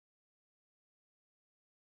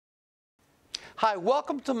Hi,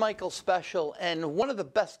 welcome to Michael's Special. And one of the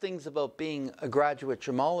best things about being a graduate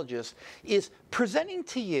gemologist is presenting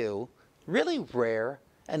to you really rare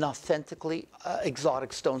and authentically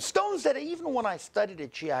exotic stones. Stones that even when I studied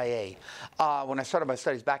at GIA, when I started my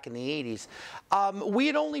studies back in the 80s, we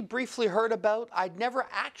had only briefly heard about. I'd never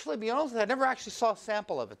actually, be honest with you, I never actually saw a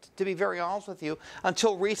sample of it, to be very honest with you,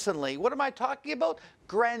 until recently. What am I talking about?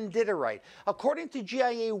 Grandidierite. According to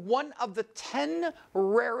GIA, one of the 10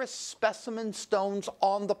 rarest specimen stones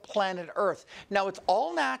on the planet Earth. Now, it's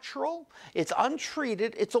all natural, it's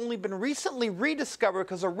untreated, it's only been recently rediscovered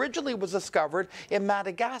because originally it was discovered in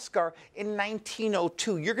Madagascar in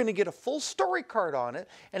 1902. You're going to get a full story card on it,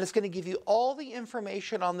 and it's going to give you all the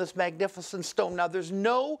information on this magnificent stone. Now, there's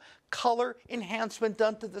no color enhancement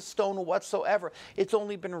done to the stone whatsoever. It's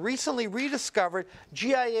only been recently rediscovered.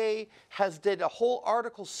 GIA has did a whole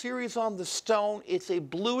article series on the stone. It's a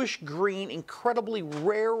bluish green, incredibly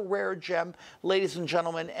rare gem, ladies and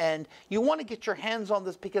gentlemen, and you want to get your hands on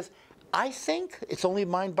this because I think it's only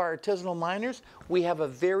mined by artisanal miners. We have a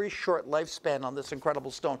very short lifespan on this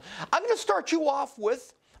incredible stone. I'm going to start you off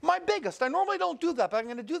with my biggest. I normally don't do that, but I'm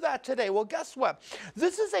going to do that today. Well, guess what?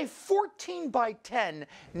 This is a 14 by 10,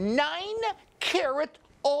 9-carat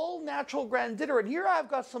all-natural grandidierite. Here I've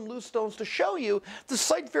got some loose stones to show you the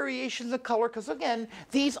slight variations of color because, again,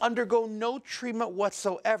 these undergo no treatment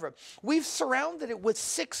whatsoever. We've surrounded it with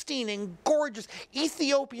 16 in gorgeous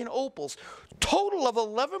Ethiopian opals, total of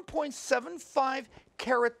 11.75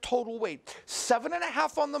 carat total weight,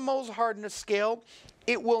 7.5 on the Mohs hardness scale.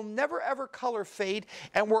 It will never ever color fade,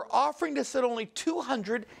 and we're offering this at only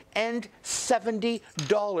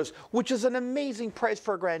 $270, which is an amazing price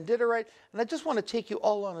for a grandidierite. And I just want to take you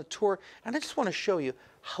all on a tour, and I just want to show you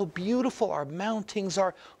how beautiful our mountings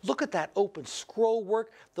are. Look at that open scroll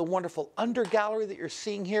work, the wonderful under gallery that you're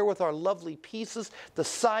seeing here with our lovely pieces, the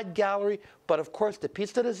side gallery, but of course the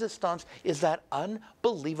piece de resistance is that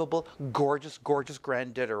unbelievable, gorgeous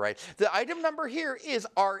grandidierite. The item number here is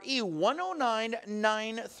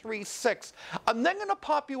RE109936. I'm then going to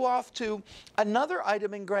pop you off to another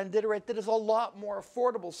item in grandidierite that is a lot more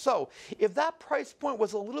affordable. So if that price point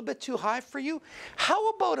was a little bit too high for you, how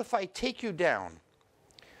about if I take you down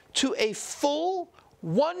to a full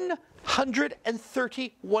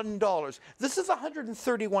 $131. This is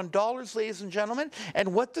 $131, ladies and gentlemen,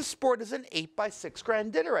 and what this sport is an 8x6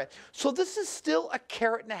 grandidierite. So this is still a 1.5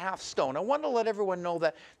 carat stone. I want to let everyone know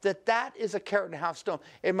that that is a 1.5 carat stone.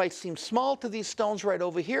 It might seem small to these stones right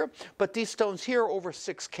over here, but these stones here are over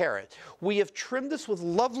 6 carat. We have trimmed this with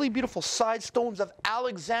lovely, beautiful side stones of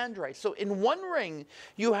alexandrite. So in one ring,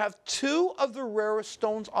 you have 2 of the rarest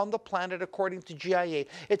stones on the planet, according to GIA.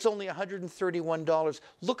 It's only $131.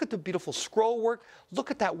 Look at the beautiful scroll work.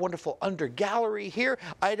 Look at that wonderful under gallery here.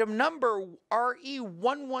 Item number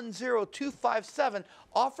RE110257,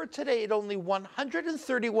 offered today at only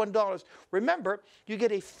 $131. Remember, you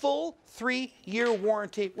get a full 3-year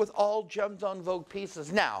warranty with all Gems En Vogue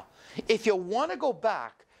pieces. Now, if you want to go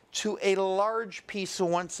back to a large piece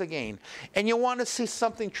once again, and you want to see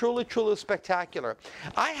something truly spectacular,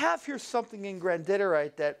 I have here something in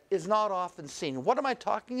grandidierite that is not often seen. What am I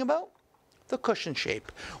talking about? The cushion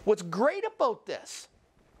shape. What's great about this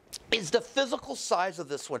is the physical size of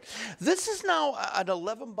this one. This is now an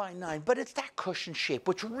 11 by 9, but it's that cushion shape,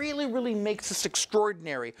 which really makes this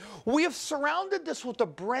extraordinary. We have surrounded this with a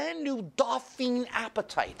brand new Dauphine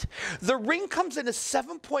apatite. The ring comes in at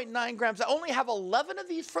 7.9 grams. I only have 11 of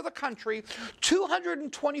these for the country,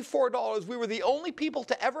 $224. We were the only people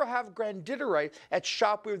to ever have grandidierite at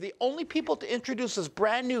shop. We were the only people to introduce this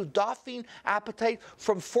brand new Dauphine apatite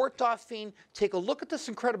from Fort Dauphin. Take a look at this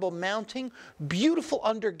incredible mounting, beautiful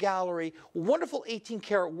under gallery, wonderful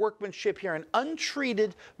 18-karat workmanship here, an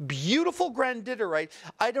untreated, beautiful grandidierite.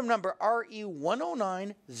 Item number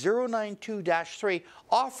RE109092-3,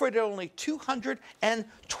 offered at only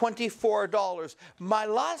 $224. My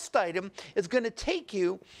last item is going to take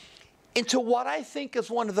you into what I think is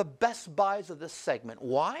one of the best buys of this segment.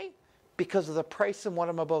 Why? Because of the price and what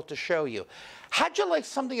I'm about to show you. How'd you like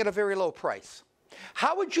something at a very low price?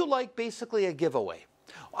 How would you like basically a giveaway?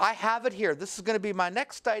 I have it here. This is going to be my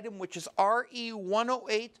next item, which is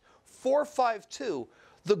RE108452.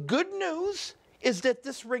 The good news is that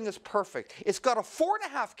this ring is perfect. It's got a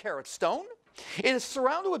 4.5 carat stone. It is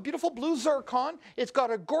surrounded with beautiful blue zircon. It's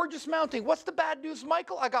got a gorgeous mounting. What's the bad news,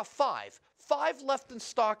 Michael? I got 5 left in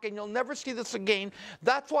stock, and you'll never see this again.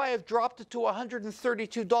 That's why I've dropped it to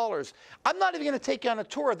 $132. I'm not even going to take you on a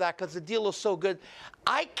tour of that because the deal is so good.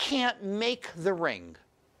 I can't make the ring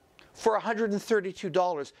for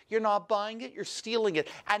 $132. You're not buying it, you're stealing it.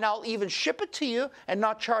 And I'll even ship it to you and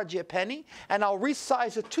not charge you a penny. And I'll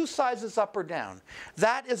resize it 2 sizes up or down.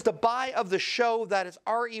 That is the buy of the show. That is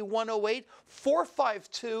RE108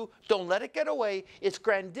 452. Don't let it get away. It's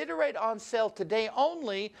Grandidierite on sale today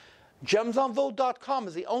only. GemsOnVogue.com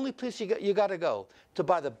is the only place you got to go to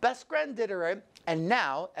buy the best Grandidierite, and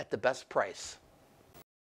now at the best price.